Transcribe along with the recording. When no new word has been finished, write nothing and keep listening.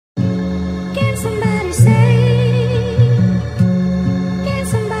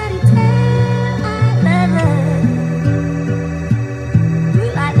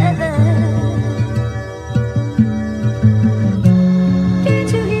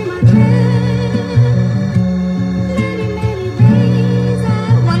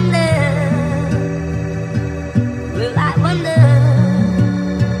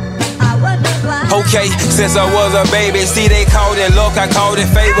okay, since I was a baby. See, they called it luck, I called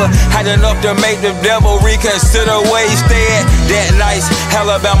it favor. Had enough to make the devil reconsider where he stayed. That nice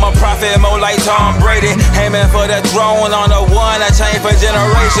Alabama prophet, more like Tom Brady, aiming for the throne on the one I changed for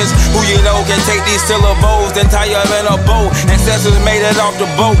generations. Who you know can take these syllables and tie them in a boat. Ancestors made it off the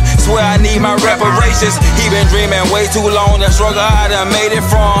boat, swear I need my reparations. He been dreaming way too long, the struggle I done made it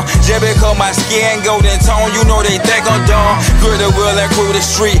from. Just because my skin golden tone, you know they think I'm dumb. Good the wheel and crew the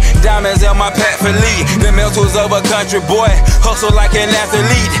street, diamonds in my pack for lead. The mentals of a country boy, hustle like an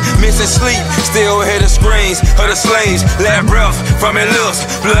athlete. Missing sleep, still hear the screams of the slaves. Let breath from his lips,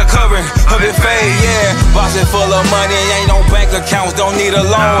 blood covering of his fade, yeah. Boxes full of money, ain't no bank accounts, don't need a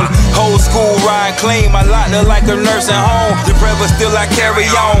loan. Whole school ride clean, my lot look like a nursing home. The bread but still I carry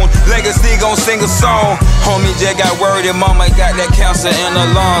on, legacy gon' sing a song. Homie just got worried and mama got that cancer in her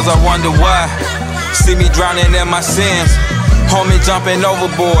lungs. I wonder why, see me drowning in my sins. Homie jumping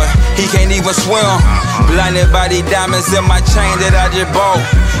overboard, he can't even swim. Blinded by these diamonds in my chain that I just bought.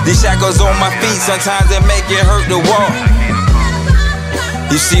 These shackles on my feet, sometimes it make it hurt to walk.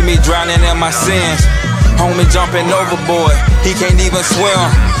 You see me drowning in my sins. Homie jumping overboard, he can't even swim.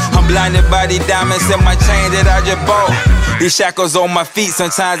 I'm blinded by these diamonds in my chain that I just bought. These shackles on my feet,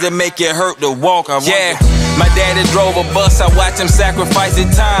 sometimes it make it hurt to walk. Yeah, my daddy drove a bus, I watched him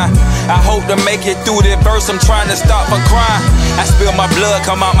sacrificing time. I hope to make it through this verse, I'm trying to stop a crime. I spill my blood,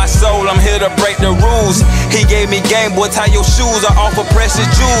 come out my soul, I'm here to break the rules. He gave me game, boy, tie your shoes, I offer precious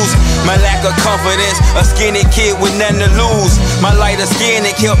jewels. My lack of confidence, a skinny kid with nothing to lose. My lighter skin,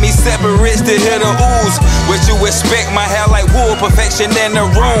 it kept me separate, still hear the ooze. What you expect, my hair like wool, perfection in the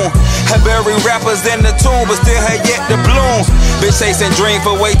room. I bury rappers in the tomb, but still had yet to bloom. Been chasing dreams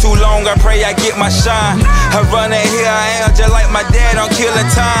for way too long, I pray I get my shine. I run in here, I am just like my dad, I'm killing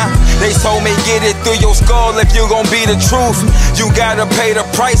time. They told me get it through your skull if you gon' be the truth. You gotta pay the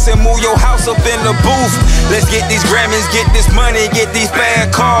price and move your house up in the booth. Let's get these Grammys, get this money, get these bad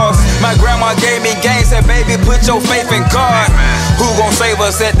cars. My grandma gave me game, said baby put your faith in God. Who gon' save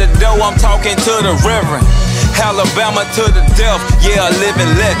us at the door? I'm talking to the Reverend. Alabama to the death, yeah,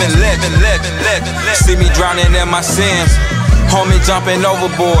 living. See me drowning in my sins. Homie jumping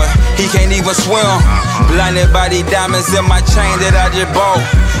overboard, he can't even swim. Blinded by these diamonds in my chain that I just bought.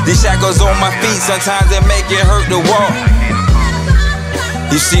 These shackles on my feet, sometimes it make it hurt to walk.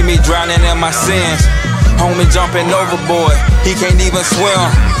 You see me drowning in my sins. Homie jumping overboard, he can't even swim.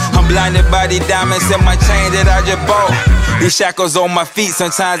 I'm blinded by these diamonds in my chain that I just bought. These shackles on my feet,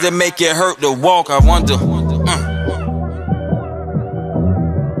 sometimes it make it hurt to walk. I wonder